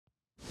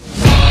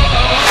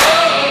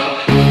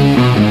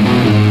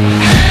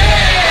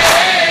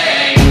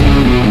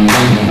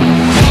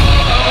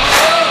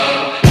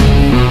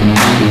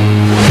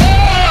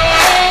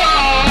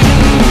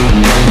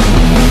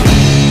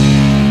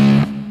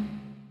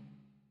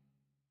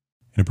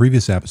In a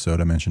previous episode,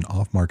 I mentioned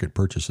off-market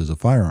purchases of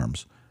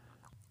firearms,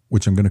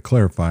 which I'm going to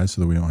clarify so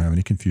that we don't have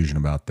any confusion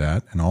about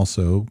that, and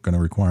also going to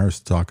require us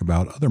to talk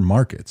about other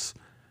markets,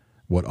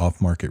 what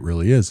off-market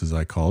really is, as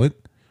I call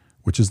it,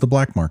 which is the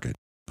black market.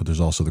 But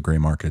there's also the gray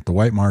market, the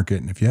white market,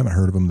 and if you haven't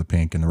heard of them, the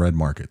pink and the red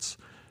markets.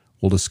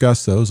 We'll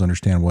discuss those,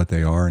 understand what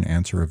they are, and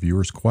answer a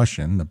viewer's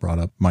question that brought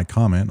up my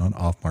comment on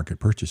off-market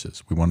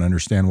purchases. We want to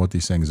understand what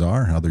these things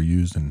are, how they're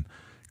used in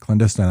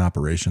clandestine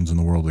operations in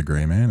the world of the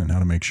Gray Man, and how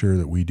to make sure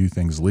that we do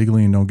things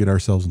legally and don't get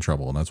ourselves in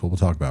trouble. And that's what we'll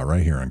talk about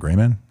right here on Gray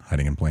Man,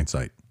 Hiding in Plain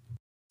Sight.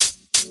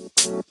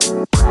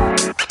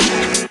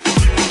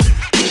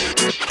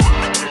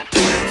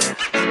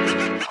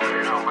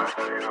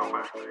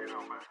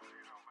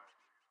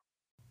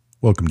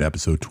 Welcome to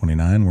episode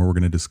 29, where we're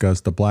going to discuss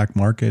the black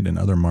market and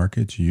other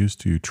markets used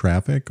to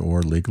traffic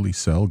or legally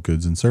sell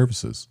goods and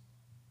services.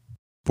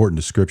 Important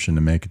description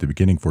to make at the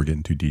beginning before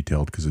getting too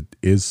detailed, because it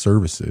is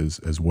services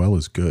as well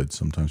as goods.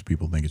 Sometimes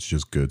people think it's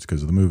just goods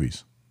because of the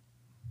movies.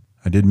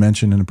 I did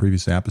mention in a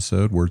previous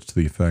episode words to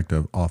the effect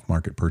of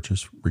off-market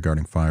purchase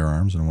regarding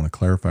firearms, and I want to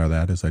clarify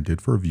that as I did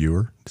for a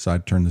viewer.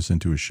 Decided to turn this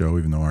into a show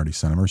even though I already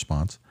sent him a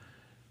response.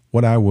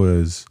 What I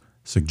was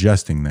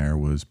suggesting there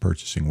was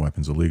purchasing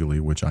weapons illegally,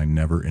 which I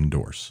never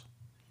endorse.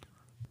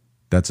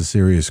 That's a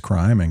serious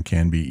crime and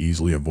can be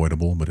easily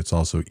avoidable, but it's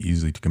also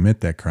easy to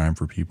commit that crime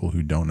for people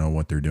who don't know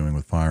what they're doing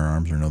with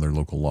firearms or know their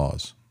local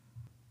laws.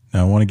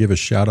 Now, I want to give a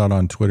shout out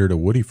on Twitter to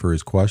Woody for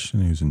his question,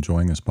 who's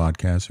enjoying this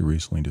podcast, who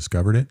recently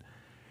discovered it.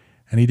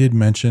 And he did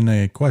mention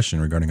a question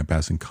regarding a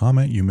passing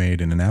comment you made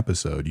in an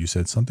episode. You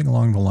said something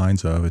along the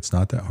lines of, it's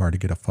not that hard to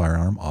get a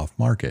firearm off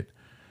market.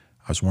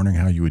 I was wondering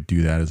how you would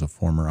do that as a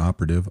former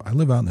operative. I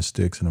live out in the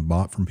sticks and have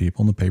bought from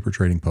people in the paper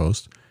trading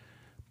post,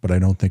 but I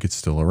don't think it's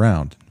still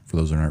around. For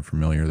those that aren't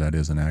familiar, that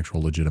is an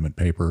actual legitimate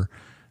paper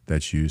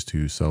that's used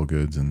to sell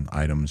goods and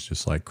items,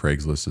 just like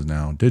Craigslist is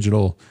now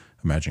digital.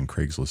 Imagine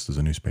Craigslist as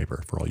a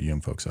newspaper for all you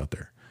young folks out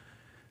there.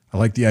 I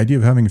like the idea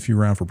of having a few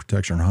around for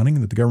protection or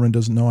hunting that the government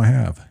doesn't know I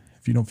have.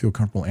 If you don't feel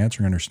comfortable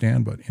answering, I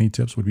understand, but any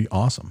tips would be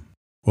awesome.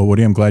 Well,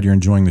 Woody, I'm glad you're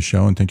enjoying the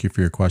show, and thank you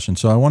for your question.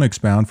 So I want to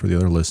expound for the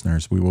other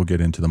listeners. We will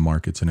get into the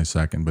markets in a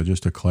second, but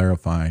just to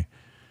clarify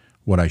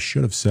what I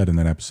should have said in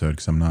that episode,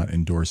 because I'm not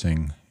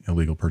endorsing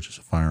illegal purchase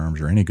of firearms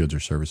or any goods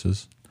or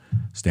services.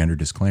 Standard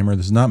disclaimer,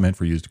 this is not meant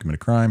for you to commit a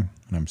crime,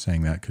 and I'm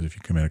saying that because if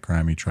you commit a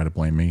crime, you try to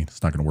blame me,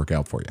 it's not going to work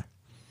out for you.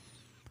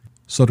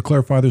 So to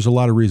clarify, there's a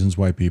lot of reasons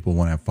why people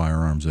want to have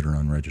firearms that are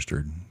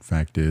unregistered.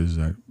 Fact is,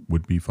 that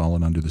would be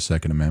fallen under the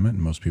Second Amendment,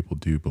 and most people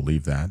do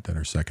believe that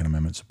are Second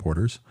Amendment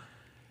supporters.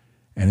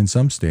 And in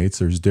some states,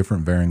 there's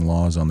different varying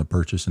laws on the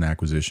purchase and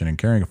acquisition and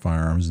carrying of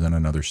firearms than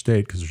another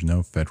state because there's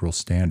no federal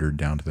standard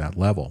down to that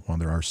level. While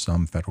there are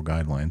some federal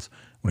guidelines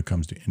when it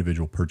comes to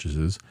individual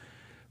purchases,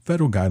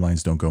 federal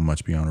guidelines don't go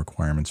much beyond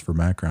requirements for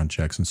background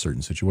checks in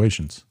certain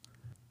situations.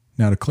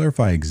 Now, to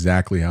clarify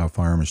exactly how a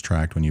firearm is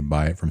tracked when you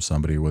buy it from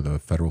somebody with a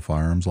federal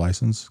firearms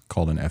license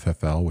called an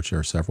FFL, which there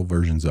are several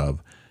versions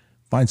of,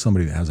 find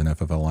somebody that has an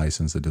FFL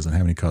license that doesn't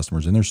have any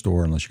customers in their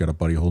store unless you got a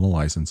buddy holding a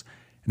license,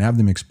 and have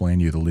them explain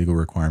to you the legal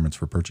requirements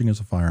for purchasing as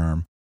a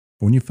firearm.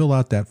 When you fill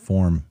out that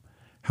form,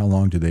 how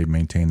long do they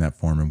maintain that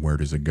form and where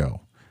does it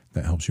go?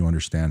 That helps you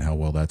understand how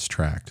well that's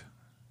tracked.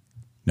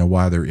 Now,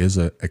 while there is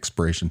an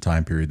expiration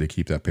time period, they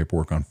keep that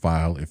paperwork on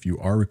file. If you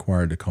are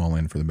required to call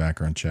in for the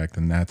background check,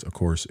 then that, of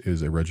course,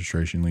 is a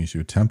registration lease.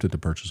 You attempted to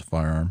purchase a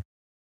firearm,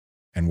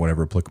 and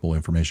whatever applicable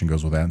information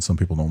goes with that, and some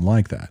people don't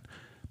like that.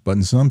 But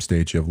in some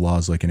states, you have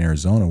laws like in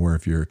Arizona where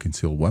if you're a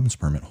concealed weapons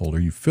permit holder,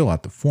 you fill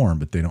out the form,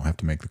 but they don't have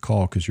to make the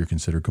call because you're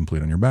considered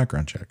complete on your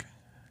background check.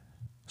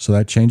 So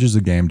that changes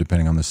the game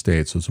depending on the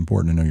state, so it's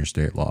important to know your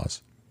state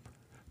laws.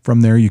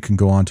 From there, you can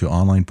go on to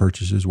online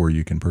purchases where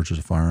you can purchase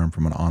a firearm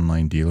from an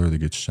online dealer that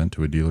gets sent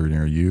to a dealer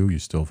near you. You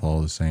still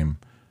follow the same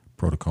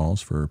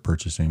protocols for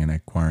purchasing and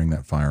acquiring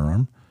that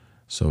firearm.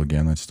 So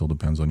again, that still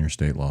depends on your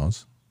state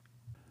laws.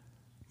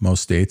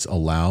 Most states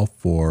allow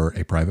for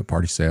a private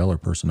party sale or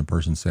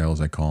person-to-person sale,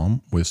 as I call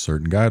them, with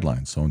certain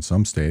guidelines. So in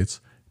some states,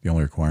 the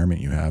only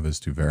requirement you have is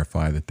to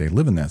verify that they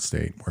live in that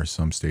state, where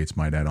some states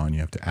might add on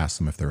you have to ask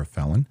them if they're a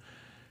felon.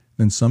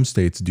 Then some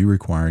states do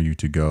require you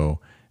to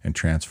go and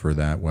transfer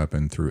that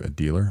weapon through a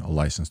dealer, a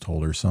licensed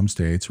holder. Some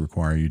states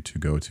require you to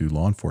go to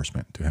law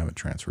enforcement to have it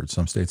transferred.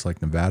 Some states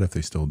like Nevada, if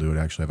they still do it,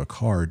 actually have a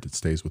card that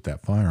stays with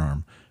that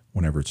firearm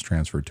whenever it's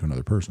transferred to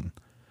another person.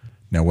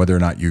 Now, whether or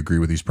not you agree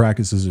with these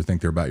practices or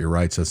think they're about your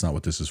rights, that's not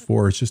what this is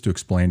for. It's just to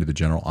explain to the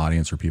general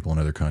audience or people in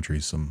other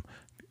countries some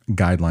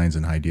guidelines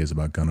and ideas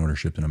about gun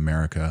ownership in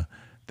America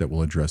that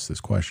will address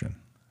this question.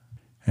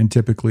 And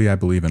typically, I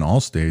believe in all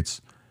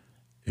states,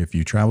 if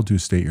you travel to a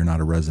state you're not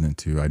a resident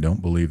to, I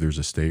don't believe there's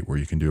a state where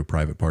you can do a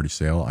private party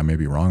sale. I may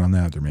be wrong on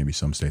that. There may be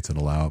some states that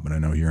allow it, but I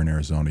know here in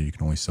Arizona, you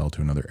can only sell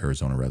to another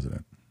Arizona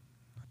resident.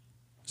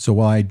 So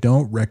while I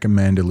don't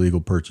recommend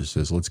illegal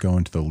purchases, let's go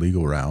into the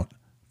legal route.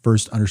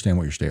 First, understand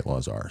what your state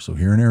laws are. So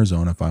here in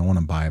Arizona, if I want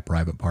to buy a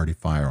private party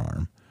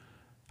firearm,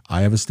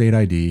 I have a state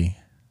ID,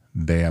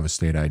 they have a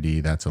state ID,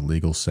 that's a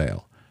legal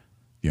sale.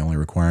 The only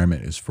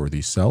requirement is for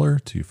the seller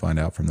to find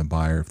out from the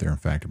buyer if they're in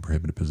fact a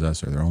prohibited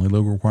possessor. Their only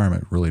legal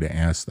requirement really to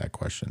ask that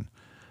question.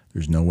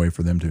 There's no way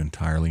for them to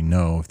entirely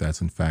know if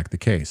that's in fact the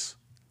case.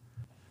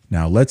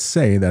 Now, let's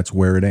say that's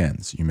where it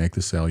ends. You make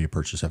the sale, you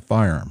purchase that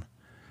firearm.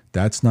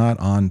 That's not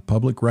on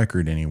public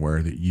record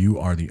anywhere that you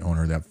are the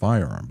owner of that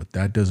firearm, but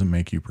that doesn't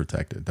make you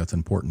protected. That's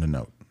important to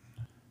note.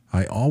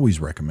 I always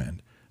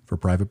recommend for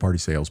private party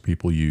sales,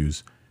 people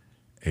use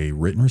a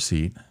written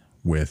receipt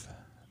with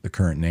the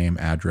current name,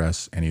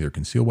 address, and either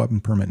concealed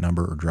weapon permit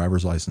number or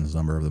driver's license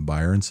number of the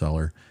buyer and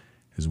seller,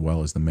 as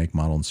well as the make,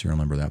 model, and serial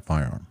number of that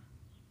firearm.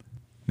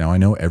 Now, I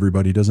know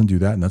everybody doesn't do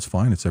that, and that's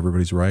fine. It's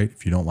everybody's right.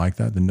 If you don't like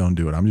that, then don't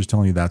do it. I'm just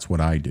telling you that's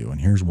what I do, and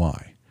here's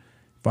why.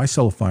 If I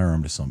sell a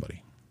firearm to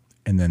somebody,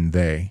 and then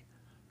they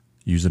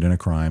use it in a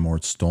crime, or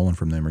it's stolen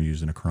from them or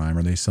used in a crime,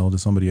 or they sell it to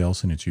somebody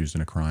else and it's used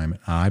in a crime,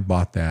 and I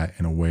bought that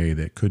in a way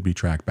that could be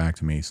tracked back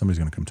to me, somebody's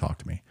going to come talk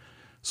to me.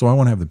 So I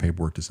want to have the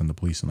paperwork to send the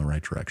police in the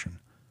right direction.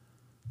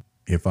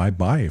 If I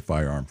buy a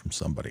firearm from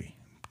somebody,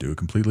 do it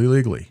completely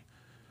legally.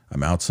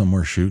 I'm out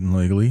somewhere shooting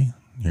legally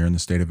here in the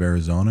state of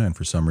Arizona, and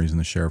for some reason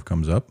the sheriff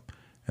comes up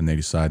and they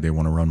decide they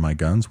want to run my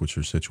guns, which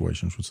are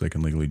situations which they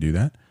can legally do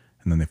that,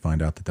 and then they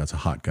find out that that's a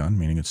hot gun,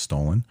 meaning it's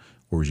stolen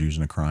or was used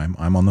in a crime,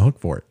 I'm on the hook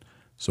for it.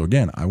 So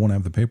again, I want to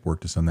have the paperwork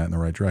to send that in the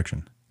right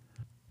direction.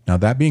 Now,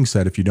 that being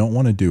said, if you don't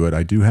want to do it,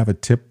 I do have a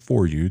tip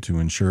for you to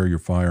ensure your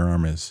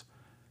firearm is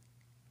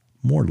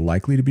more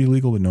likely to be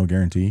legal, but no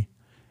guarantee.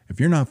 If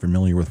you're not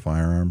familiar with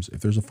firearms,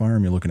 if there's a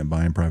firearm you're looking at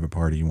buying private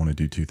party, you want to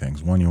do two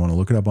things. One, you want to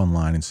look it up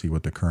online and see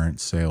what the current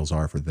sales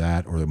are for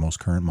that or the most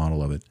current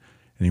model of it.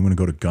 And you want to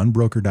go to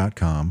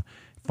gunbroker.com,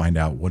 find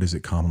out what is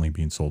it commonly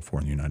being sold for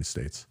in the United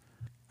States.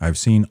 I've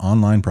seen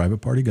online private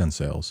party gun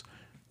sales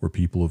where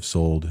people have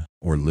sold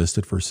or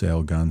listed for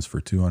sale guns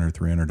for $200,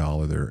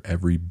 $300. They're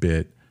every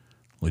bit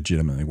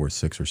legitimately worth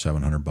 $600 or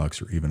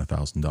 $700 or even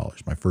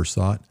 $1,000. My first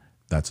thought,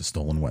 that's a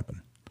stolen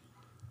weapon.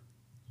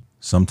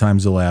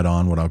 Sometimes they'll add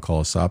on what I'll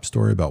call a sob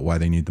story about why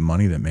they need the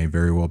money. That may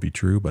very well be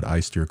true, but I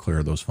steer clear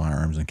of those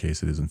firearms in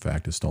case it is in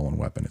fact a stolen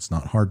weapon. It's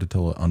not hard to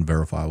tell an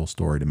unverifiable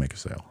story to make a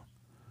sale.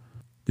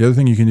 The other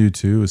thing you can do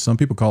too is some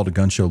people call it a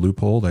gun show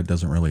loophole. That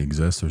doesn't really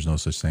exist. There's no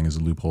such thing as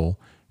a loophole.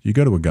 You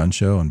go to a gun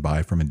show and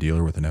buy from a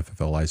dealer with an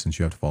FFL license,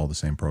 you have to follow the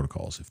same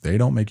protocols. If they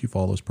don't make you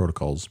follow those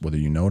protocols, whether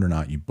you know it or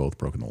not, you've both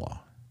broken the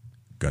law.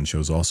 Gun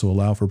shows also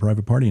allow for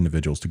private party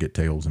individuals to get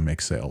tables and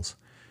make sales.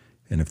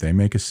 And if they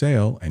make a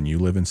sale and you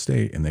live in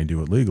state and they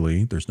do it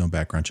legally, there's no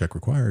background check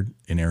required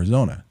in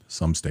Arizona.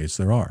 Some states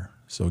there are.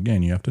 So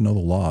again, you have to know the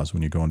laws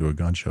when you go into a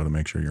gun show to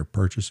make sure you're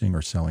purchasing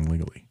or selling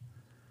legally.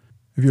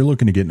 If you're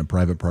looking to get into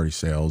private party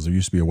sales, there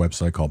used to be a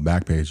website called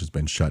Backpage that's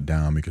been shut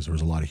down because there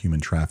was a lot of human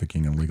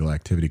trafficking and illegal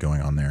activity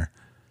going on there.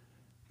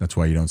 That's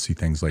why you don't see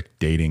things like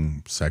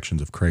dating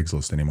sections of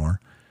Craigslist anymore.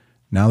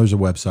 Now there's a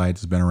website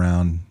that's been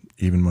around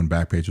even when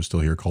Backpage was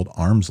still here called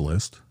Arms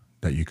List,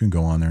 that you can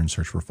go on there and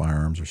search for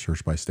firearms or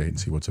search by state and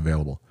see what's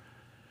available.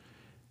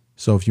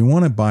 So if you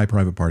want to buy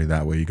private party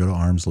that way, you go to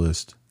Arms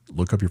List,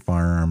 look up your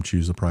firearm,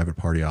 choose the private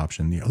party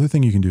option. The other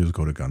thing you can do is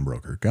go to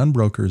Gunbroker.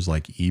 Gunbroker is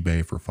like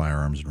eBay for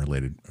firearms and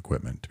related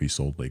equipment to be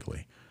sold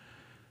legally.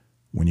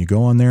 When you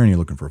go on there and you're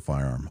looking for a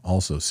firearm,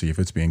 also see if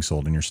it's being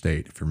sold in your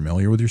state. If you're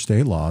familiar with your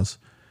state laws,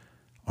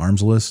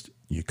 Arms List,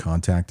 you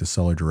contact the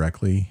seller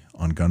directly.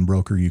 On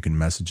Gunbroker, you can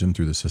message them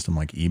through the system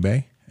like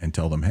eBay and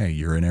tell them, hey,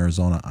 you're in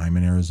Arizona, I'm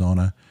in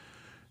Arizona.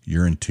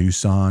 You're in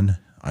Tucson,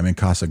 I'm in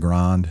Casa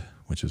Grande,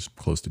 which is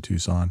close to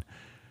Tucson.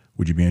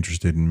 Would you be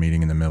interested in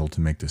meeting in the middle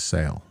to make this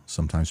sale?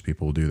 Sometimes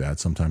people will do that.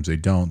 Sometimes they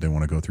don't. They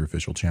want to go through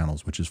official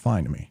channels, which is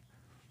fine to me.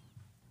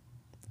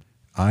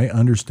 I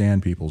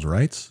understand people's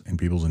rights and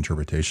people's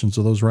interpretations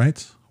of those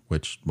rights,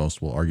 which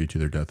most will argue to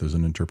their death is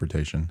an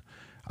interpretation.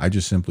 I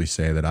just simply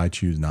say that I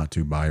choose not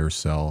to buy or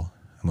sell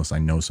unless I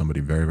know somebody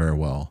very, very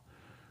well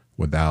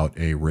without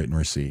a written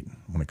receipt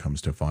when it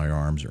comes to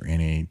firearms or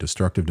any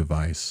destructive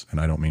device, and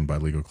I don't mean by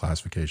legal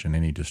classification,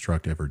 any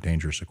destructive or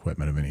dangerous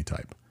equipment of any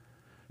type.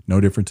 No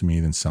different to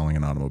me than selling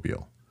an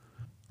automobile.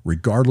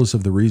 Regardless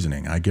of the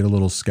reasoning, I get a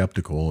little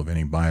skeptical of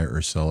any buyer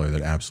or seller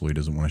that absolutely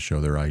doesn't want to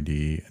show their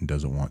ID and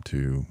doesn't want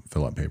to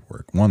fill out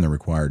paperwork. One, they're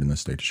required in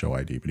this state to show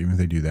ID, but even if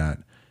they do that,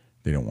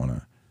 they don't want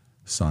to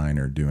sign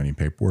or do any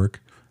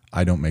paperwork.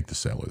 I don't make the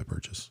sale or the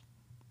purchase.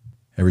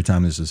 Every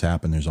time this has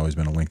happened, there's always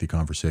been a lengthy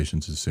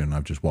conversation. So soon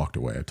I've just walked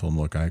away. I told them,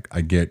 look,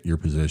 I get your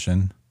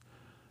position.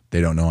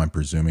 They don't know I'm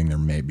presuming there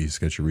may be a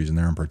sketchy reason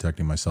there. I'm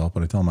protecting myself.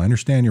 But I tell them, I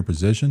understand your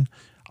position.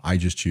 I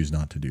just choose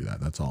not to do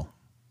that. That's all.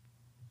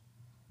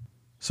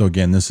 So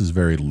again, this is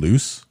very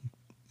loose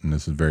and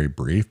this is very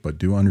brief, but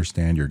do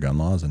understand your gun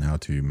laws and how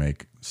to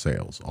make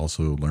sales.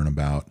 Also learn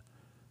about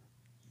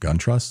gun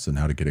trusts and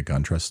how to get a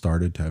gun trust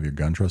started to have your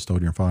gun trust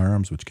owed your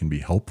firearms, which can be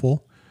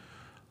helpful.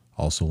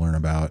 Also learn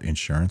about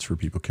insurance for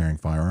people carrying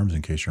firearms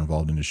in case you're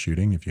involved in a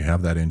shooting. If you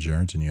have that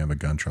insurance and you have a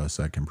gun trust,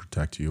 that can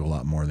protect you a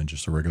lot more than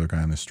just a regular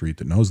guy on the street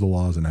that knows the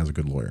laws and has a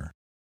good lawyer.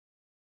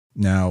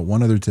 Now,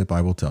 one other tip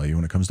I will tell you,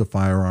 when it comes to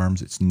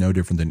firearms, it's no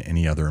different than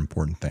any other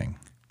important thing.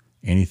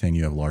 Anything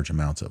you have large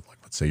amounts of, like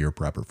let's say you're a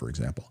prepper, for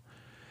example.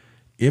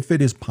 If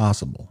it is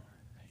possible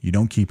you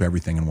don't keep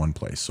everything in one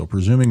place. So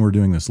presuming we're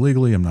doing this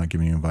legally, I'm not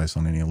giving you advice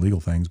on any illegal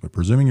things, but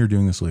presuming you're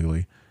doing this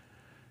legally,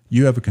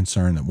 you have a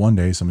concern that one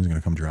day somebody's going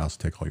to come to your house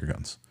and take all your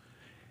guns.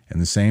 In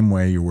the same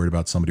way, you're worried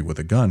about somebody with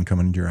a gun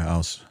coming into your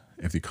house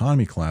if the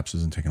economy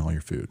collapses and taking all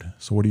your food.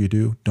 So what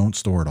do? Don't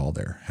store it all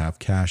there. Have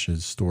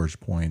caches, storage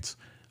points,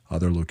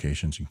 other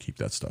locations you can keep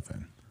that stuff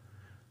in.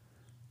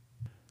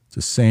 It's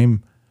the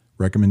same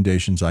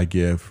recommendations I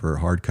give for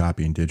hard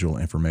copy and digital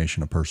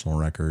information of personal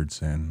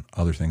records and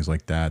other things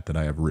like that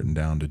I have written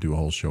down to do a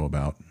whole show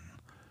about,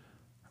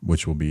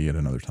 which will be at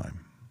another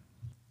time.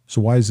 So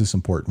why is this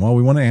important? Well,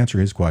 we want to answer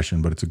his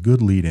question, but it's a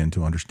good lead in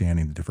to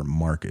understanding the different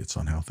markets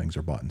on how things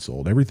are bought and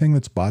sold. Everything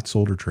that's bought,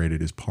 sold, or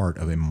traded is part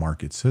of a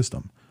market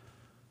system.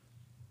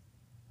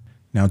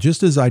 Now,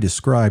 just as I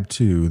described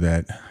too,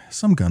 that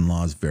some gun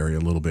laws vary a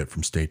little bit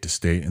from state to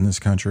state in this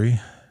country,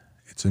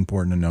 it's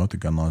important to note that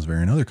gun laws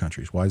vary in other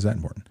countries. Why is that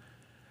important?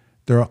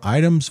 There are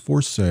items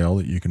for sale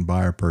that you can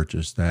buy or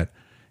purchase that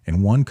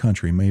in one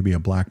country may be a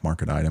black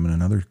market item, in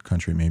another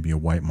country may be a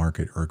white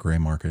market or a gray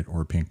market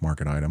or a pink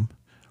market item,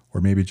 or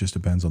maybe it just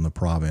depends on the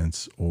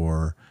province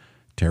or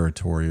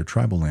territory or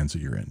tribal lands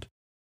that you're in.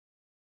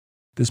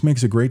 This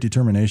makes a great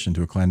determination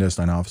to a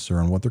clandestine officer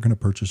on what they're going to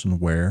purchase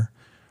and where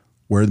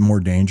the more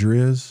danger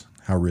is,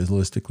 how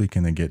realistically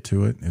can they get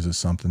to it. Is it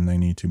something they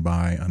need to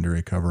buy under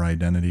a cover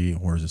identity,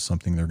 or is it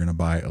something they're going to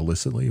buy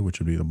illicitly, which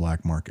would be the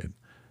black market,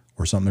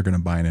 or something they're going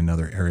to buy in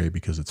another area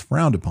because it's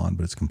frowned upon,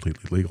 but it's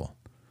completely legal.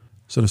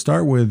 So to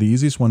start with, the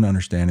easiest one to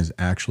understand is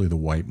actually the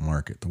white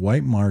market. The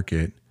white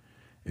market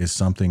is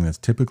something that's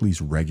typically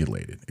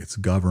regulated. It's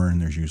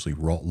governed. There's usually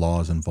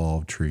laws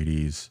involved,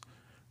 treaties,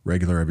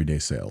 regular everyday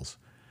sales.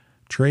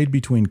 Trade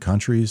between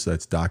countries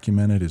that's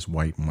documented is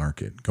white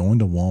market. Going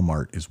to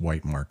Walmart is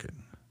white market.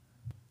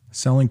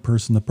 Selling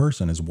person to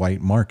person is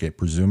white market,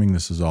 presuming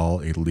this is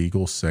all a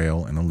legal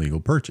sale and a legal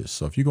purchase.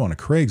 So if you go on a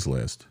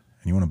Craigslist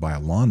and you want to buy a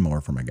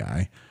lawnmower from a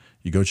guy,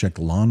 you go check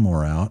the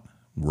lawnmower out,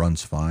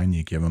 runs fine,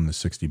 you give him the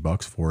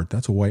 $60 for it,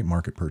 that's a white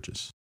market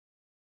purchase.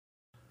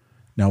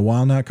 Now,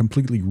 while not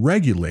completely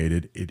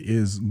regulated, it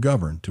is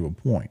governed to a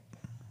point.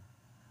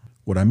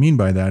 What I mean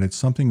by that, it's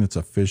something that's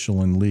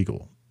official and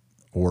legal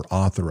or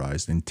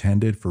authorized,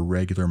 intended for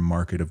regular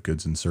market of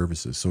goods and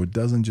services. So it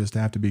doesn't just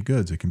have to be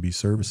goods, it can be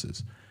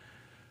services.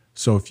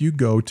 So if you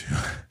go to,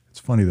 it's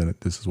funny that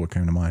this is what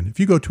came to mind.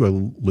 If you go to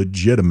a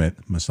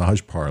legitimate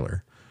massage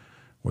parlor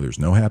where there's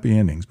no happy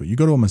endings, but you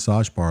go to a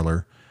massage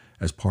parlor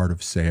as part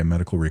of, say, a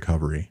medical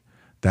recovery,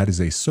 that is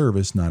a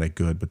service, not a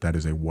good, but that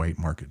is a white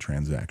market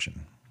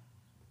transaction.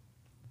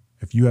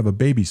 If you have a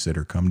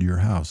babysitter come to your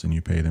house and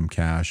you pay them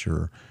cash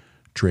or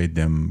trade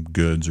them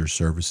goods or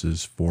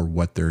services for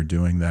what they're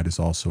doing, that is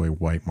also a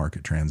white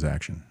market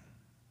transaction.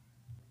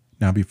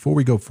 Now, before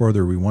we go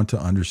further, we want to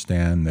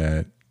understand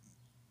that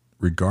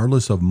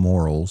regardless of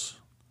morals,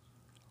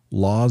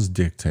 laws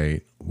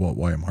dictate what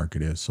white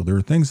market is. So there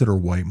are things that are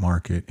white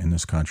market in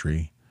this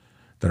country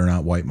that are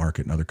not white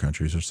market in other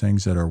countries. There's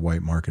things that are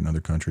white market in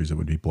other countries that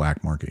would be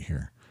black market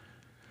here.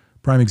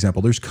 Prime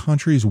example, there's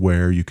countries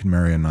where you can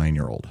marry a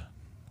 9-year-old,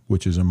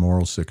 which is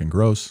immoral, sick, and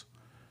gross,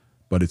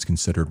 but it's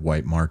considered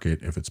white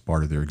market if it's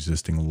part of their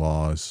existing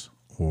laws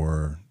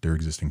or their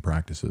existing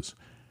practices.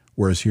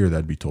 Whereas here,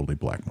 that'd be totally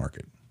black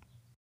market.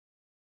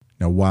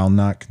 Now, while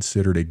not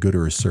considered a good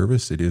or a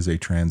service, it is a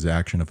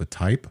transaction of a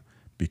type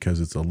because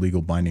it's a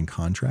legal binding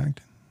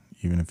contract,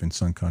 even if in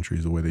some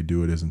countries the way they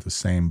do it isn't the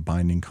same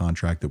binding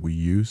contract that we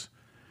use.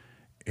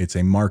 It's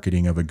a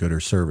marketing of a good or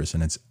service.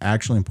 And it's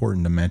actually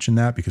important to mention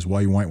that because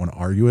while you might want to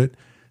argue it,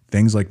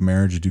 things like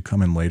marriage do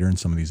come in later in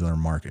some of these other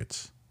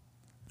markets.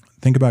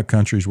 Think about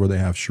countries where they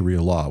have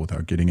Sharia law.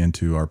 Without getting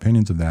into our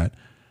opinions of that,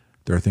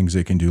 there are things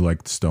they can do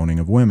like the stoning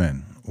of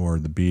women or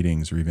the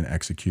beatings or even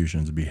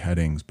executions,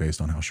 beheadings based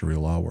on how Sharia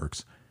law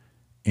works.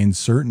 In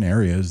certain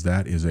areas,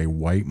 that is a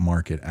white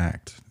market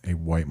act, a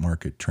white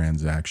market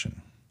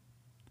transaction.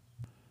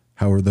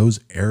 However,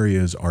 those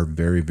areas are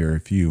very, very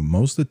few.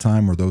 Most of the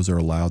time where those are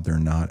allowed, they're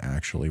not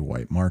actually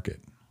white market.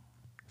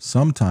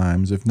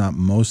 Sometimes, if not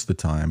most of the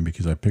time,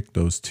 because I picked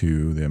those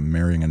two, the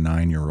marrying a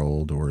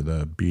 9-year-old or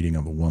the beating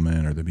of a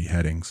woman or the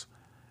beheadings,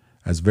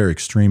 as very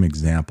extreme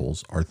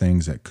examples, are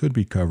things that could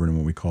be covered in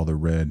what we call the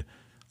red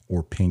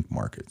or pink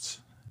markets.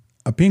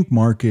 A pink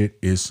market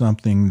is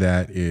something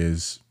that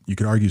is, you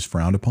could argue, is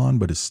frowned upon,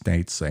 but is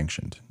state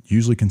sanctioned,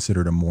 usually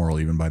considered immoral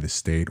even by the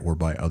state or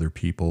by other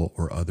people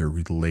or other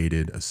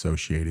related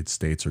associated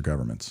states or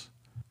governments.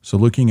 So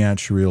looking at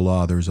Sharia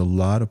law, there's a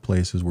lot of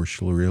places where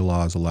Sharia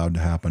law is allowed to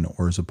happen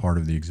or is a part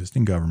of the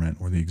existing government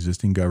or the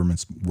existing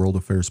government's world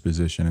affairs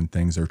position and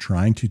things they're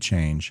trying to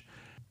change.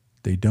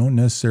 They don't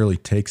necessarily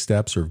take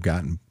steps or have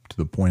gotten to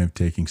the point of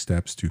taking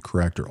steps to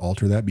correct or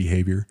alter that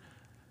behavior,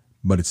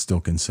 but it's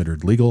still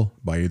considered legal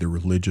by either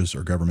religious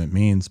or government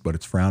means, but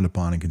it's frowned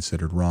upon and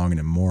considered wrong and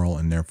immoral,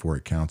 and therefore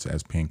it counts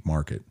as pink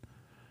market.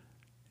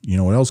 You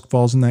know what else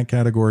falls in that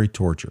category?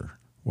 Torture.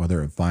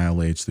 Whether it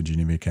violates the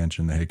Geneva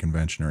Convention, the Hague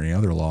Convention, or any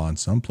other law, in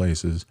some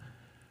places,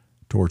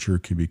 torture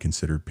could be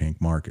considered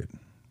pink market.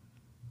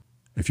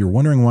 If you're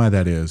wondering why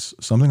that is,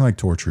 something like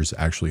torture is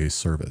actually a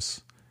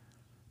service.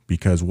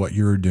 because what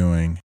you're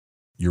doing,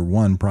 you're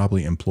one,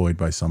 probably employed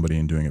by somebody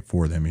and doing it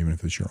for them, even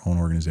if it's your own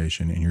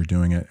organization, and you're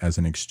doing it as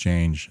an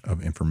exchange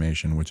of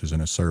information, which is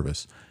in a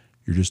service.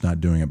 You're just not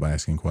doing it by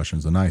asking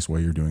questions the nice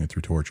way. You're doing it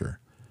through torture.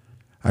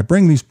 I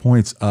bring these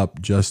points up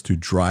just to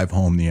drive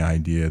home the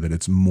idea that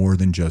it's more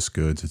than just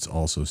goods, it's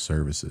also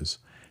services.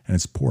 And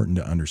it's important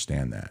to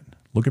understand that.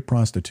 Look at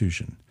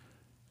prostitution.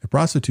 If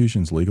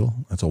prostitution is legal,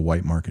 that's a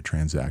white market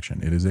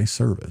transaction. It is a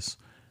service.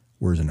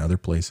 Whereas in other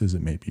places,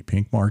 it may be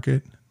pink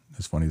market.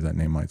 As funny as that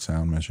name might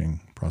sound,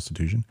 mentioning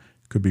prostitution.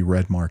 It could be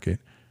red market.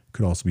 It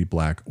could also be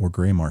black or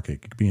gray market.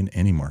 It could be in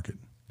any market.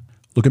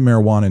 Look at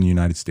marijuana in the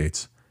United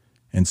States.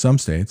 In some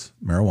states,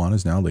 marijuana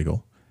is now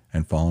legal.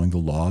 And following the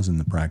laws and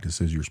the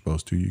practices you're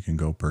supposed to, you can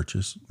go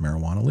purchase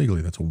marijuana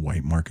legally. That's a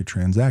white market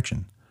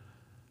transaction.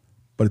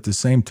 But at the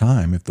same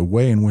time, if the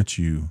way in which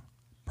you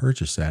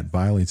purchase that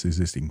violates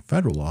existing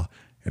federal law,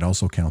 it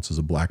also counts as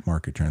a black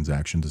market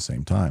transaction at the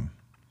same time.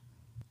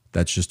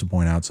 That's just to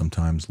point out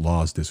sometimes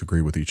laws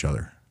disagree with each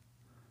other.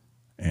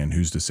 And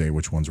who's to say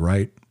which one's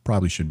right?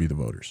 Probably should be the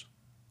voters.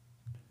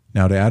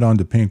 Now, to add on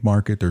to pink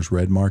market, there's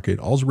red market.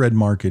 All red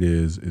market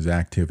is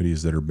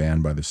activities that are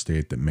banned by the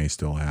state that may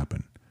still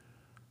happen.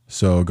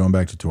 So going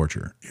back to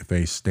torture, if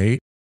a state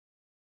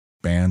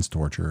bans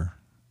torture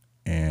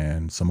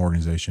and some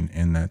organization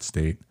in that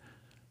state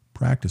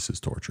practices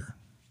torture,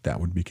 that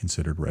would be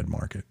considered red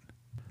market.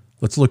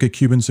 Let's look at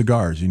Cuban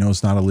cigars. You know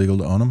it's not illegal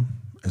to own them.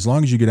 As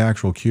long as you get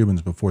actual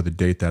Cubans before the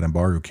date that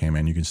embargo came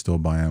in, you can still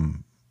buy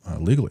them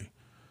legally.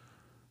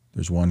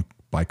 There's one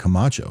by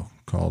Camacho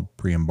called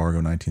Pre-Embargo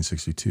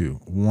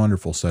 1962.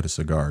 Wonderful set of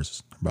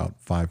cigars,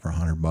 about $5 for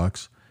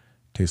 $100.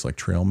 Tastes like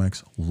trail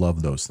mix.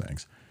 Love those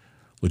things.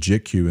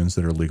 Legit Cubans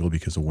that are legal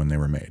because of when they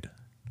were made.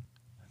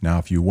 Now,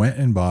 if you went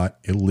and bought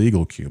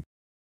illegal Cubans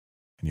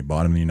and you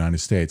bought them in the United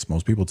States,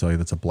 most people tell you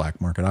that's a black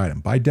market item.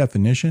 By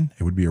definition,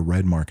 it would be a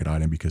red market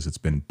item because it's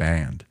been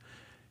banned.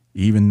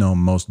 Even though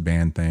most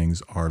banned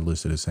things are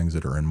listed as things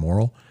that are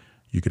immoral,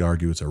 you could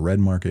argue it's a red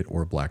market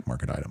or a black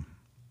market item.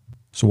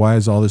 So why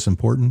is all this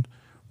important?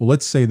 Well,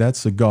 let's say that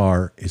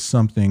cigar is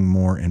something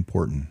more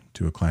important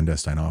to a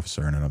clandestine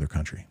officer in another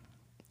country.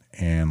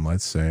 And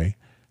let's say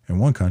in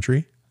one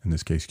country, in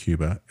this case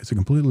Cuba, it's a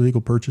completely legal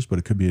purchase, but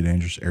it could be a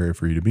dangerous area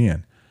for you to be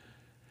in.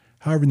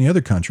 However, in the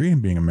other country,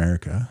 being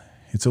America,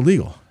 it's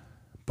illegal.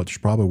 But there's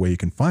probably a way you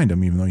can find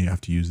them, even though you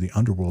have to use the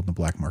underworld and the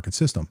black market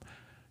system.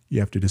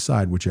 You have to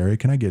decide which area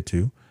can I get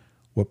to,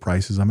 what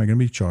prices am I going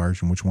to be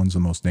charged, and which one's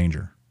the most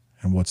danger,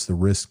 and what's the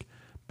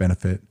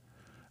risk-benefit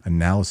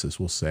analysis,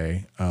 we'll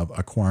say, of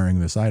acquiring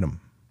this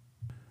item.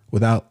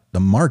 Without the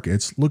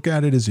markets, look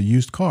at it as a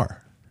used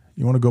car.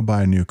 You want to go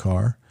buy a new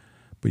car,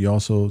 but you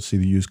also see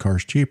the used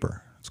car's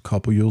cheaper. It's a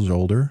couple years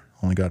older,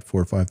 only got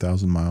 4,000 or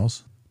 5,000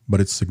 miles, but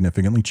it's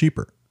significantly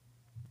cheaper.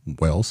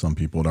 Well, some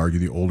people would argue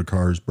the older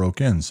car is broke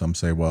in. Some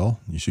say,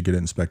 well, you should get it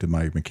inspected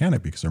by a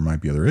mechanic because there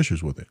might be other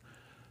issues with it.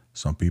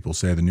 Some people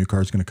say the new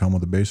car is going to come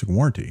with a basic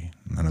warranty.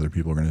 And other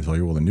people are going to tell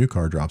you, well, the new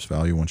car drops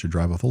value once you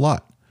drive off the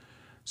lot.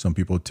 Some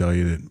people would tell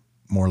you that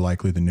more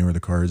likely the newer the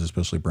car is,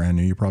 especially brand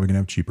new, you're probably going to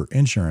have cheaper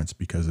insurance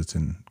because it's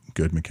in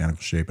good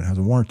mechanical shape and has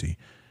a warranty.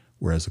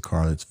 Whereas a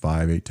car that's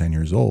 5, 8, 10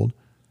 years old,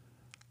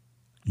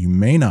 you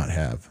may not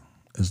have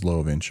as low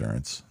of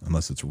insurance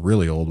unless it's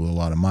really old with a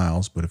lot of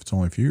miles. But if it's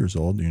only a few years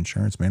old, the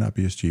insurance may not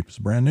be as cheap as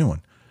a brand new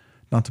one.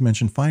 Not to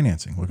mention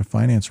financing. Look at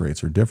finance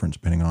rates are different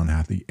depending on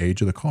the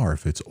age of the car,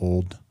 if it's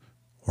old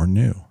or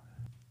new.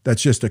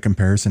 That's just a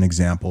comparison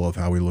example of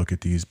how we look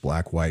at these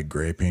black, white,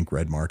 gray, pink,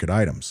 red market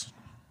items.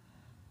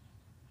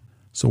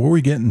 So where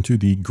we get into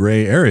the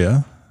gray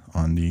area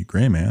on the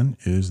gray man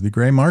is the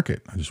gray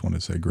market. I just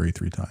wanted to say gray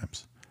 3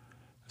 times.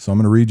 So I'm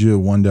going to read you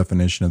one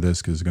definition of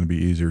this because it's going to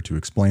be easier to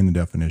explain the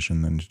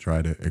definition than to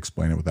try to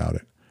explain it without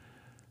it.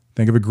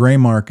 Think of a gray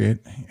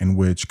market in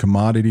which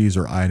commodities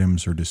or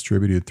items are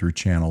distributed through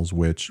channels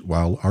which,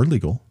 while are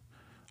legal,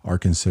 are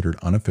considered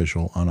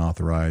unofficial,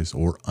 unauthorized,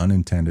 or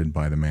unintended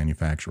by the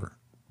manufacturer.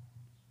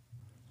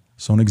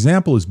 So an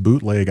example is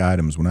bootleg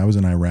items. When I was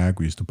in Iraq,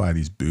 we used to buy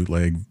these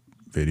bootleg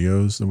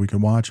videos that we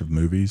could watch of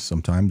movies.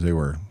 Sometimes they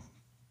were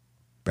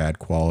bad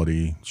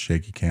quality,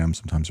 shaky cam.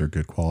 Sometimes they're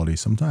good quality.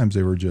 Sometimes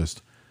they were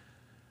just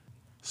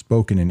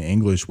spoken in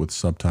English with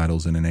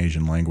subtitles in an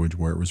Asian language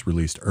where it was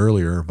released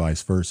earlier, or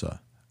vice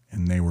versa.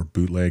 And they were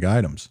bootleg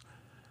items.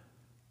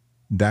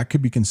 That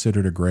could be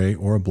considered a gray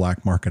or a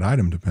black market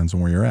item, depends on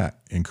where you're at.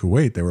 In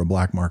Kuwait, they were a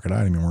black market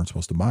item. You weren't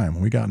supposed to buy them.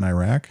 When we got in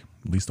Iraq,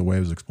 at least the way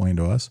it was explained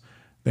to us,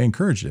 they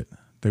encouraged it.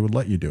 They would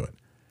let you do it.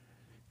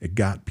 It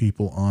got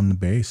people on the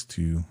base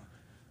to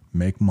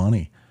make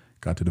money,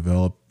 got to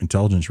develop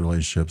intelligence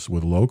relationships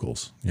with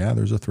locals. Yeah,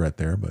 there's a threat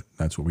there, but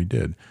that's what we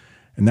did.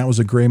 And that was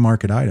a gray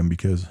market item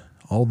because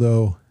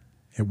although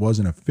it was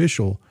an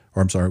official,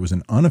 or I'm sorry, it was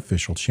an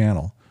unofficial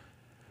channel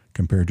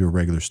compared to a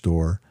regular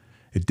store,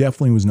 it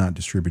definitely was not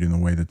distributed in the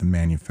way that the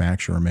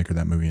manufacturer or maker of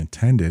that movie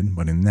intended.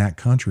 But in that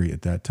country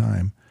at that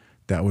time,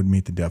 that would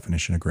meet the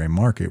definition of gray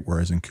market,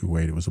 whereas in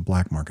Kuwait, it was a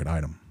black market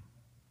item.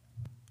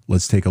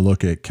 Let's take a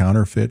look at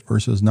counterfeit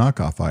versus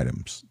knockoff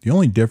items. The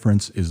only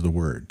difference is the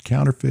word.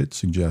 Counterfeit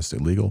suggests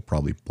illegal,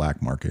 probably black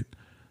market.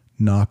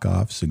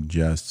 Knockoff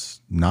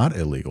suggests not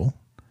illegal,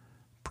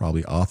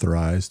 probably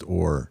authorized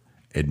or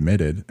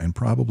admitted, and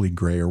probably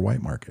gray or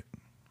white market.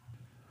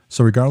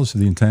 So regardless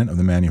of the intent of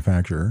the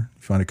manufacturer,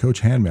 if you find a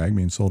Coach handbag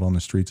being sold on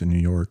the streets in New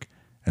York,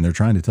 and they're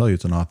trying to tell you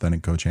it's an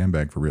authentic Coach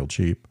handbag for real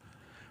cheap,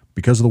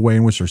 because of the way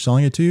in which they're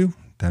selling it to you,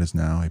 that is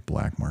now a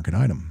black market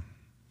item.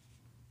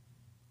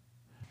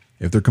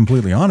 If they're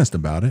completely honest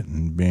about it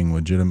and being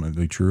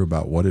legitimately true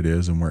about what it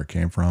is and where it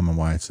came from and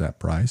why it's that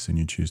price, and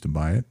you choose to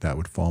buy it, that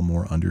would fall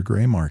more under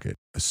gray market,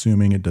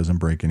 assuming it doesn't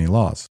break any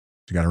laws.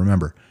 You got to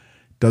remember,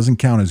 it doesn't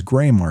count as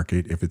gray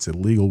market if it's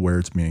illegal where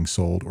it's being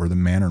sold or the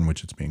manner in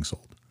which it's being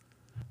sold.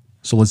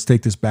 So let's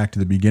take this back to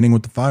the beginning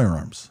with the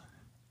firearms.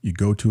 You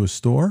go to a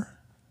store,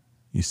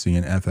 you see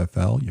an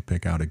FFL, you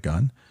pick out a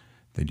gun,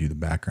 they do the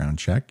background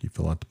check, you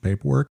fill out the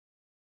paperwork,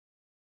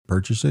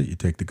 purchase it, you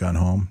take the gun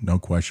home, no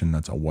question,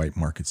 that's a white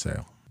market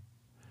sale.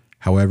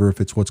 However, if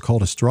it's what's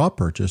called a straw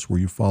purchase, where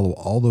you follow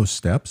all those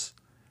steps,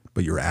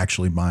 but you're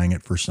actually buying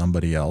it for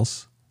somebody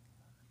else,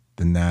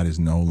 then that is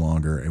no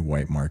longer a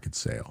white market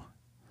sale.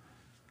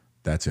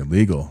 That's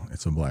illegal.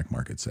 It's a black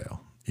market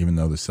sale, even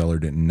though the seller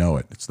didn't know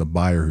it. It's the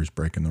buyer who's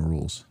breaking the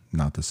rules,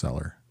 not the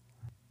seller.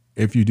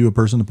 If you do a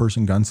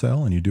person-to-person gun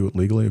sale and you do it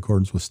legally in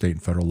accordance with state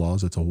and federal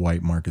laws, it's a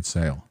white market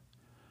sale.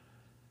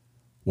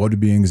 What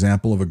would be an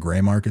example of a gray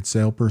market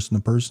sale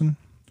person-to-person?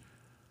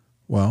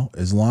 Well,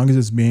 as long as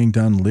it's being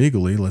done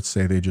legally, let's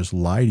say they just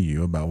lie to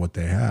you about what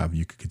they have,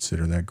 you could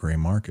consider that gray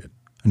market.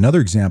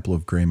 Another example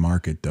of gray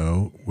market,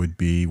 though, would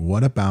be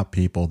what about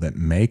people that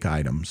make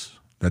items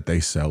that they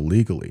sell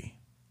legally?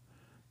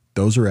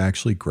 Those are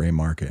actually gray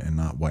market and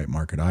not white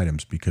market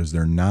items because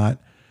they're not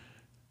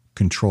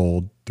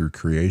controlled through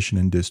creation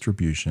and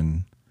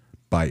distribution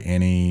by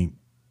any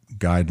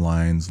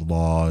guidelines,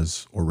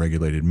 laws, or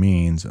regulated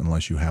means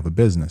unless you have a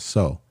business.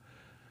 So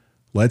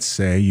let's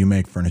say you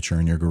make furniture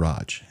in your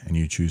garage and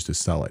you choose to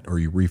sell it, or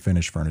you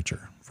refinish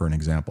furniture, for an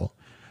example.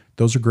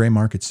 Those are gray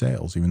market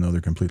sales, even though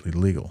they're completely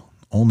legal,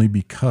 only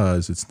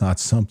because it's not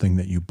something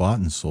that you bought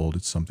and sold,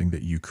 it's something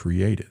that you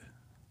created.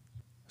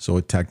 So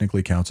it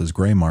technically counts as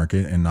gray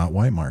market and not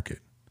white market.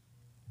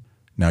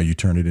 Now you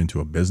turn it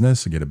into a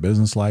business, you get a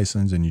business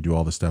license, and you do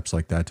all the steps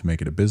like that to make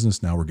it a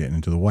business. Now we're getting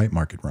into the white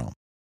market realm.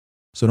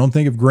 So don't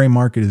think of gray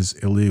market as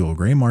illegal.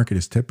 Gray market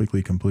is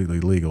typically completely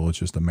legal. It's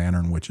just the manner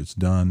in which it's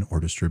done or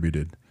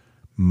distributed.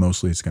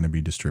 Mostly it's going to be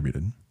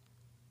distributed.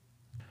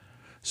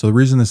 So the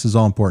reason this is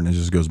all important is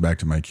just goes back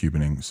to my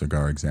Cubaning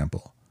cigar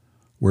example.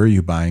 Where are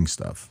you buying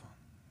stuff?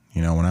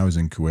 You know, when I was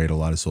in Kuwait, a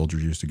lot of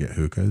soldiers used to get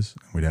hookahs.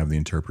 We'd have the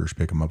interpreters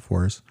pick them up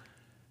for us.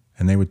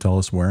 And they would tell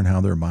us where and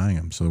how they're buying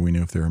them. So we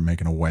knew if they were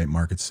making a white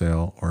market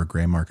sale or a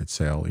gray market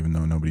sale, even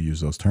though nobody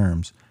used those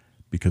terms,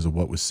 because of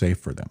what was safe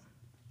for them.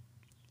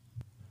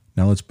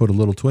 Now let's put a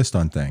little twist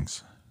on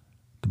things.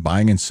 The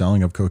buying and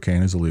selling of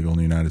cocaine is illegal in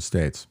the United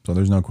States. So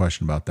there's no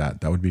question about that.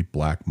 That would be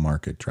black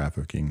market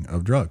trafficking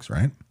of drugs,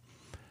 right?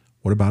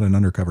 What about an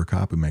undercover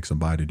cop who makes a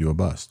buy to do a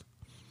bust?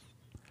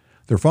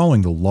 They're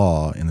following the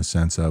law in the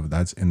sense of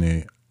that's in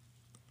the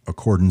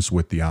accordance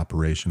with the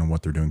operation and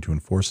what they're doing to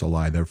enforce a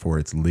lie. Therefore,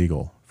 it's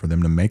legal for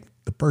them to make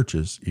the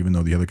purchase, even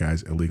though the other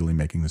guy's illegally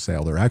making the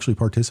sale. They're actually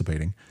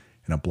participating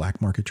in a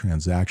black market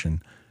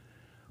transaction,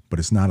 but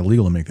it's not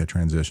illegal to make that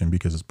transition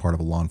because it's part of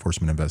a law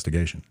enforcement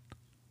investigation.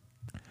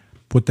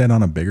 Put that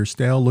on a bigger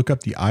scale. Look up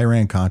the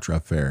Iran-Contra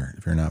affair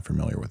if you're not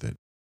familiar with it.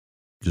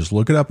 Just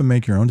look it up and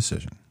make your own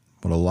decision.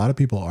 But a lot of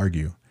people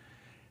argue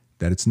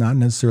that it's not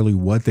necessarily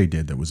what they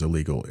did that was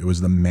illegal. It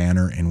was the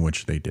manner in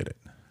which they did it.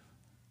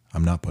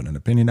 I'm not putting an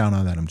opinion down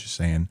on that. I'm just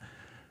saying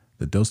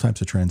that those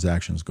types of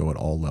transactions go at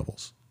all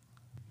levels.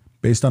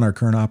 Based on our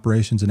current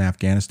operations in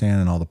Afghanistan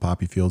and all the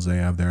poppy fields they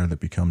have there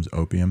that becomes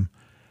opium,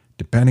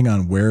 depending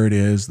on where it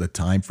is, the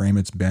time frame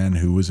it's been,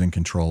 who was in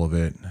control of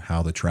it,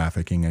 how the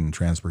trafficking and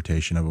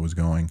transportation of it was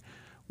going,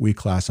 we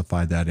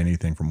classified that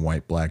anything from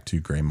white, black to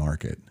gray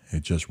market.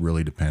 It just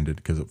really depended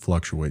because it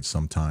fluctuates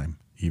sometime,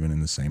 even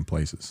in the same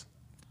places.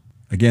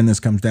 Again, this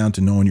comes down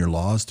to knowing your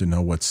laws, to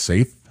know what's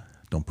safe.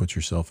 Don't put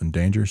yourself in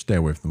danger. Stay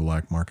away from the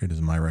black market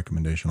is my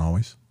recommendation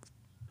always.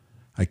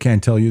 I can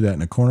tell you that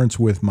in accordance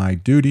with my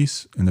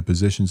duties and the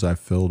positions I've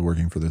filled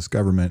working for this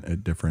government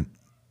at different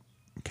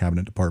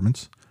cabinet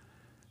departments,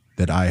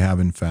 that I have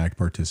in fact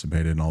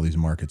participated in all these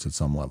markets at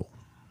some level,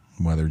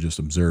 whether just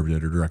observed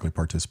it or directly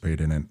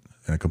participated in it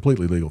in a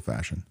completely legal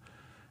fashion.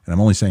 And I'm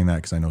only saying that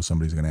because I know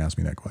somebody's going to ask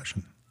me that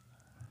question.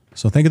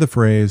 So think of the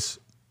phrase,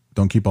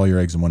 don't keep all your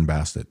eggs in one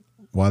basket.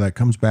 While that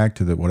comes back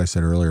to what I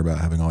said earlier about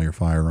having all your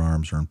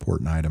firearms or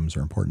important items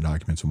or important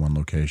documents in one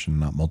location,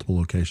 not multiple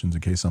locations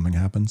in case something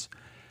happens,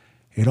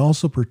 it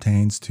also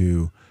pertains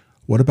to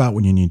what about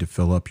when you need to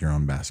fill up your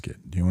own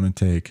basket? Do you want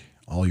to take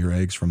all your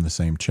eggs from the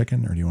same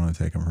chicken, or do you want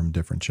to take them from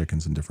different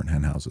chickens in different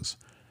hen houses?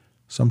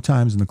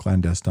 Sometimes in the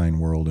clandestine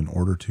world, in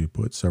order to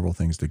put several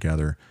things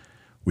together,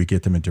 we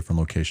get them at different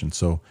locations.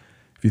 So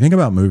If you think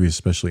about movies,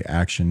 especially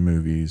action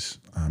movies,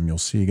 you'll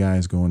see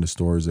guys go into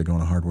stores, they go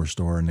in a hardware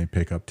store and they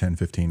pick up 10,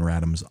 15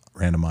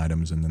 random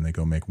items, and then they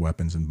go make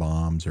weapons and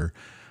bombs or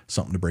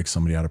something to break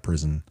somebody out of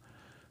prison.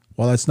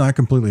 While that's not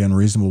completely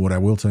unreasonable, what I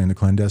will tell you in the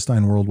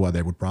clandestine world, why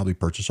they would probably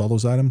purchase all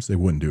those items, they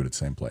wouldn't do it at the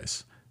same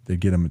place. They'd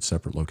get them at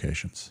separate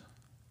locations.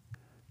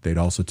 They'd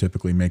also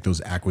typically make those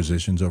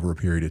acquisitions over a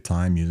period of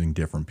time using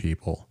different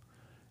people.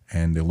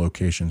 And the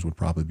locations would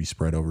probably be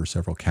spread over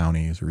several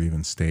counties or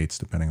even states,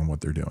 depending on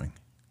what they're doing.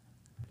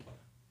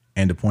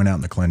 And to point out,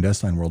 in the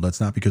clandestine world,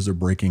 that's not because they're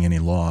breaking any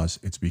laws.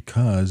 It's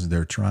because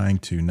they're trying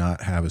to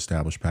not have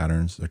established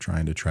patterns. They're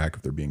trying to track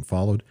if they're being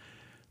followed.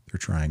 They're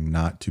trying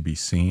not to be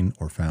seen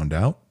or found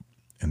out.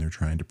 And they're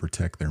trying to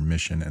protect their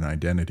mission and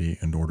identity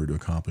in order to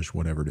accomplish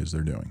whatever it is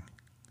they're doing.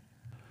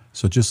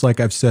 So just like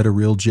I've said, a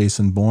real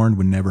Jason Bourne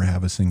would never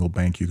have a single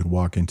bank you could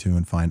walk into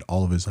and find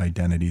all of his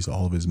identities,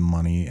 all of his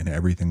money, and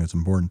everything that's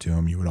important to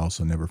him. You would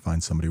also never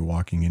find somebody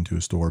walking into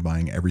a store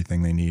buying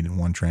everything they need in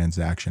one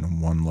transaction in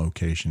one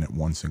location at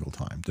one single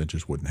time. That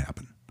just wouldn't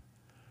happen.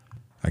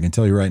 I can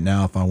tell you right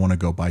now, if I want to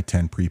go buy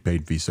 10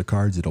 prepaid Visa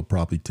cards, it'll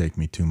probably take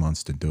me 2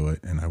 months to do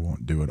it, and I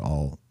won't do it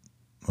all.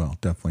 Well,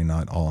 definitely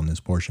not all in this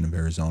portion of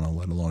Arizona,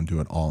 let alone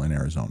do it all in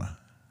Arizona.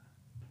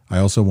 I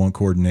also won't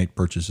coordinate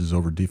purchases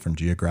over different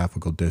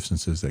geographical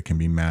distances that can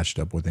be matched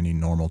up with any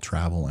normal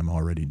travel I'm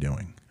already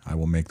doing. I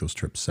will make those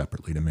trips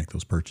separately to make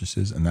those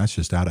purchases, and that's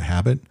just out of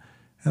habit,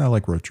 and I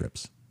like road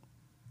trips.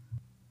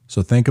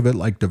 So think of it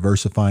like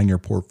diversifying your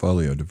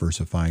portfolio,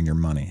 diversifying your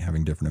money,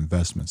 having different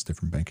investments,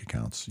 different bank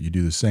accounts. You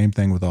do the same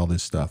thing with all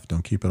this stuff.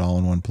 Don't keep it all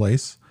in one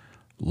place.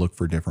 Look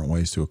for different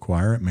ways to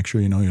acquire it. Make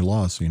sure you know your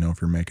laws, so you know if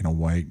you're making a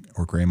white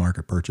or gray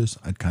market purchase.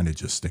 I'd kind of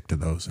just stick to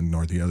those,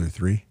 ignore the other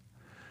three.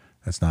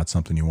 That's not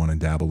something you want to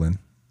dabble in.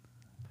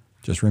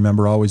 Just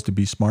remember always to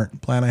be smart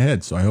and plan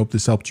ahead. So I hope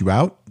this helped you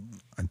out.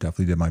 I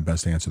definitely did my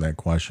best to answer that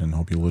question.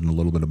 Hope you learned a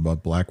little bit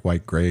about black,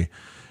 white, gray,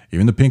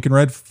 even the pink and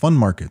red fun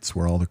markets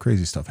where all the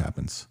crazy stuff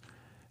happens.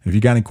 And if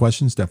you got any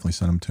questions, definitely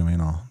send them to me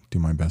and I'll do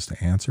my best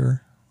to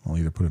answer. I'll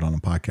either put it on a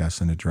podcast,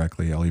 send it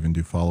directly. I'll even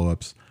do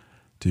follow-ups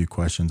to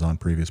questions on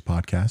previous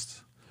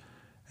podcasts.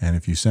 And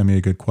if you send me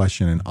a good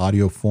question in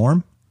audio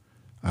form,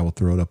 I will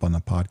throw it up on the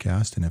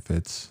podcast, and if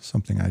it's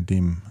something I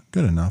deem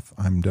good enough,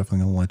 I'm definitely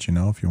going to let you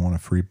know if you want a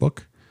free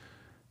book.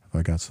 If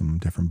I got some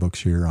different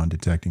books here on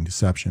detecting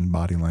deception,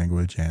 body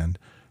language, and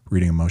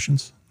reading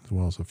emotions, as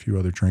well as a few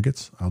other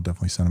trinkets, I'll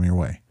definitely send them your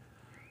way.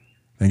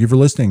 Thank you for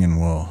listening, and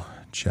we'll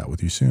chat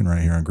with you soon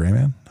right here on Gray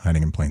Man,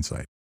 Hiding in Plain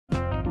Sight.